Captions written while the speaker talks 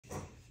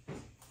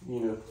you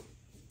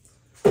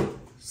know,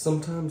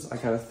 sometimes I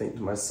kind of think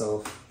to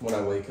myself when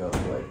I wake up,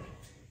 like,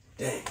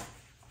 dang,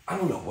 I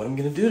don't know what I'm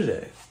going to do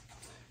today.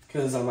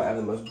 Because I might have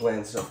the most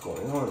bland stuff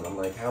going on. And I'm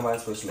like, how am I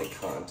supposed to make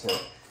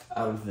content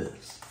out of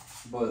this?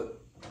 But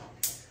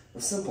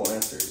the simple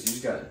answer is you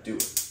just got to do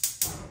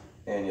it.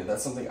 And yeah,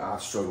 that's something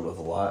I've struggled with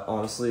a lot,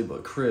 honestly.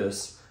 But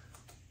Chris,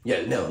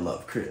 yeah, no,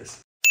 love Chris.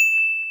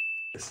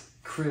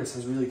 Chris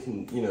has really,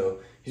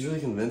 he's really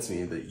convinced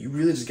me that you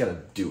really just got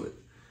to do it.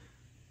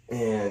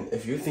 And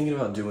if you're thinking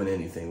about doing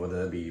anything,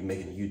 whether that be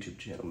making a YouTube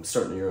channel,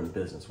 starting your own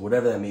business,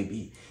 whatever that may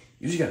be,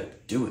 you just got to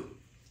do it.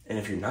 And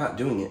if you're not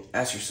doing it,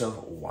 ask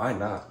yourself, why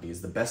not?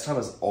 Because the best time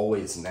is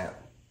always now.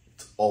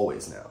 It's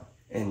always now.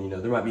 And, you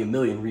know, there might be a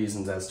million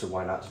reasons as to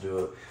why not to do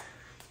it.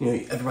 You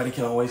know, everybody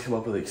can always come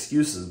up with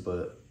excuses,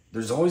 but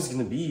there's always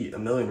going to be a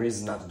million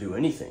reasons not to do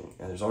anything.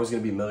 And there's always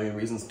going to be a million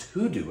reasons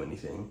to do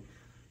anything.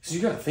 So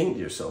you got to think to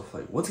yourself,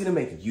 like, what's going to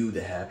make you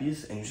the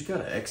happiest? And you just got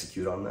to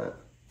execute on that.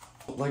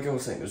 Like I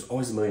was saying, there's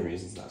always a million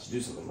reasons not to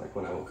do something. Like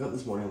when I woke up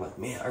this morning, I'm like,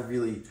 man,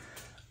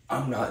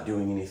 I'm not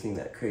doing anything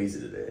that crazy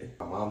today.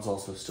 My mom's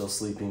also still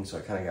sleeping, so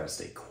I kind of got to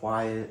stay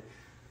quiet.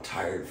 I'm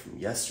tired from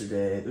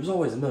yesterday. There's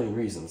always a million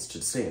reasons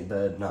to stay in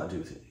bed, not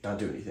do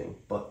anything.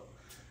 But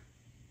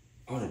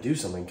I want to do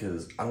something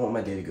because I don't want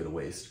my day to go to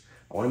waste.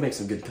 I want to make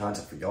some good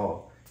content for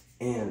y'all.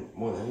 And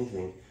more than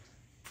anything,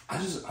 I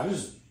just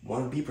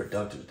want to be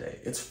productive today.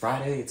 It's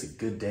Friday. It's a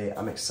good day.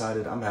 I'm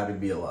excited. I'm happy to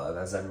be alive,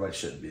 as everybody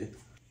should be.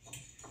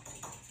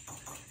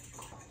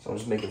 So I'm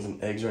just making some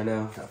eggs right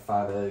now. Got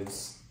 5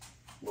 eggs.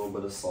 A little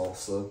bit of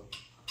salsa,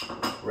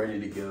 ready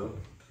to go.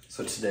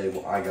 So today,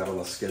 what I got on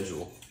the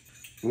schedule,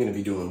 I'm gonna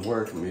be doing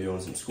work, I'm gonna be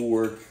doing some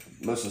schoolwork,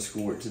 most of the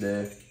schoolwork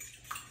today.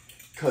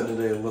 Cutting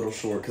today a little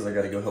short because I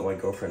gotta go help my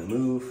girlfriend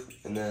move,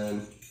 and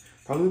then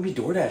probably gonna be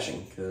door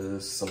dashing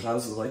because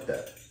sometimes it's like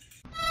that.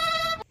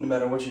 No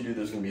matter what you do,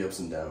 there's gonna be ups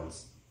and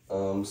downs.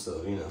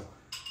 So, you know,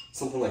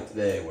 something like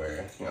today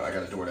where, you know, I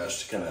got a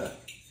DoorDash to kind of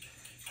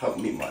help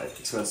meet my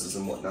expenses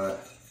and whatnot.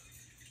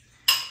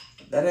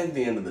 That ain't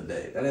the end of the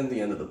day. That ain't the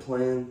end of the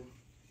plan.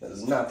 That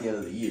is not the end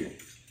of the year.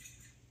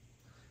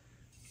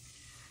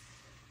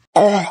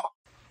 That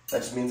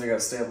just means I gotta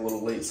stay up a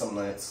little late some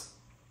nights,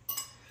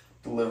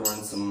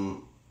 delivering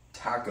some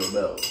Taco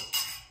Bell.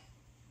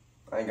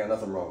 I ain't got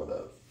nothing wrong with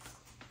that.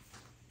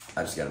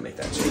 I just gotta make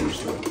that change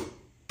to it.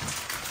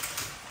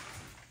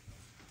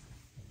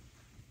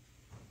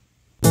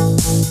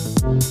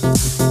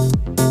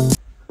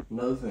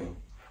 Another thing.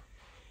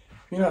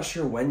 If you're not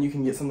sure when you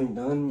can get something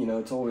done, you know,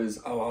 it's always,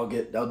 oh, I'll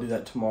do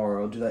that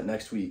tomorrow, I'll do that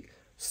next week.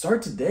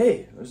 Start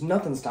today. There's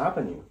nothing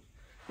stopping you.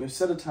 You know,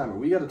 set a timer.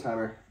 We got a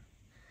timer.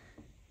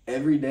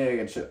 Every day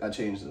I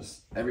change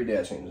this. Every day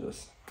I change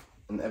this.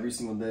 And every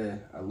single day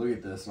I look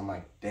at this and I'm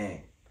like,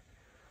 dang,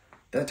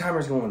 that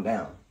timer's going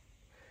down.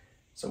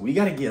 So we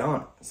got to get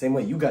on it. Same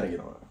way you got to get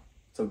on it.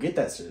 So get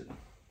that shit.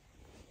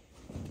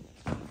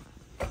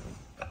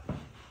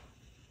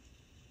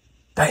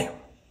 Damn.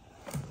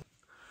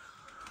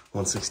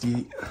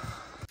 168.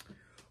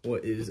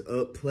 What is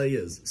up,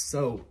 players?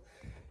 So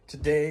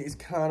today is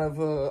kind of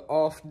a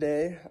off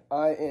day.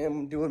 I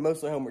am doing most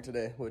of the homework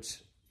today,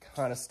 which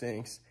kind of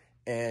stinks.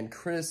 And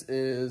Chris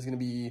is gonna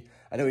be,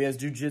 I know he has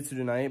jiu-jitsu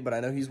tonight, but I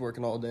know he's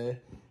working all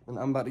day. And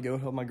I'm about to go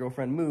help my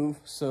girlfriend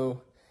move.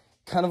 So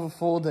kind of a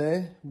full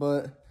day,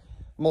 but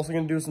I'm also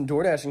gonna do some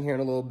door dashing here in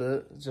a little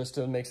bit just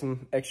to make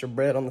some extra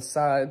bread on the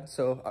side.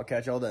 So I'll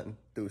catch y'all then.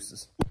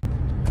 Deuces.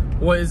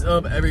 What is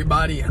up,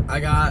 everybody?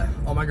 I got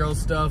all my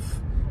girl's stuff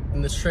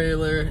in this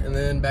trailer and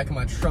then back in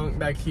my trunk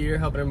back here,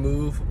 helping her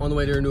move on the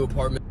way to her new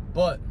apartment.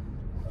 But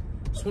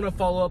just want to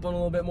follow up on a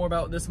little bit more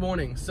about this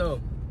morning.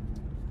 So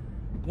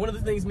one of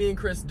the things me and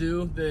Chris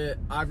do that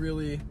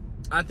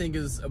I think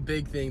is a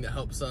big thing that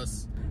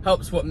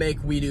helps what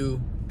make we do.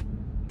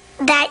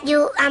 That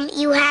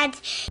you had.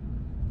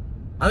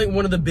 I think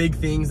one of the big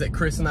things that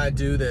Chris and I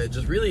do that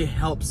just really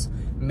helps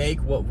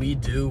make what we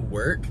do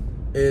work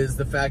is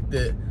the fact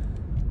that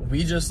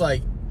we just,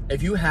 like,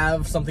 if you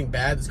have something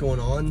bad that's going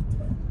on,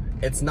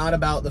 it's not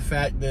about the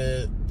fact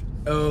that,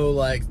 oh,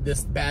 like,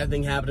 this bad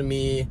thing happened to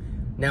me,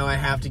 now I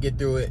have to get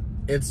through it.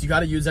 It's, you got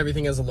to use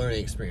everything as a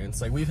learning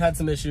experience. Like, we've had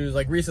some issues,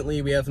 like,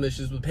 recently we had some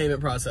issues with payment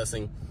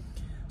processing.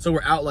 So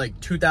we're out, like,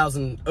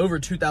 over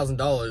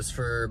 $2,000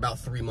 for about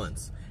 3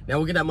 months. Now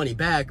we'll get that money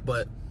back,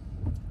 but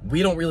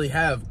we don't really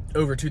have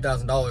over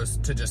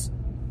 $2,000 to just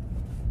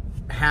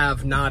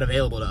have not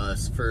available to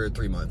us for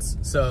 3 months.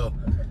 So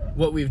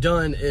what we've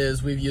done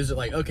is we've used it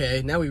like,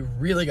 okay, now we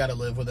really got to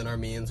live within our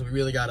means. We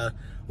really got to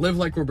live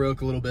like we're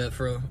broke a little bit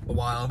for a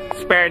while.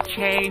 Spare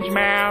change,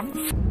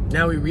 ma'am.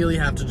 Now we really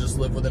have to just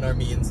live within our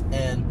means,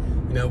 and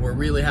you know, we're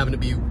really having to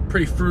be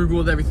pretty frugal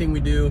with everything we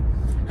do,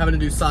 having to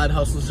do side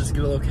hustles just to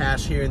get a little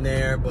cash here and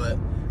there, but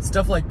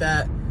stuff like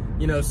that.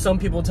 You know, some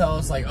people tell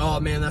us like, oh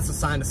man, that's a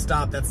sign to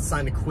stop, that's a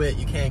sign to quit,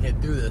 you can't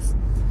get through this.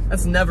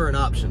 That's never an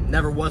option,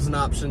 never was an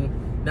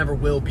option, never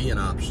will be an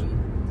option.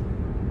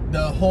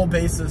 The whole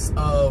basis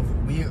of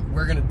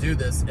we're gonna do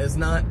this is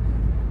not,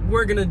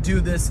 we're gonna do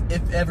this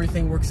if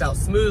everything works out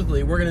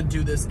smoothly. We're gonna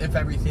do this if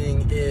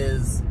everything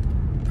is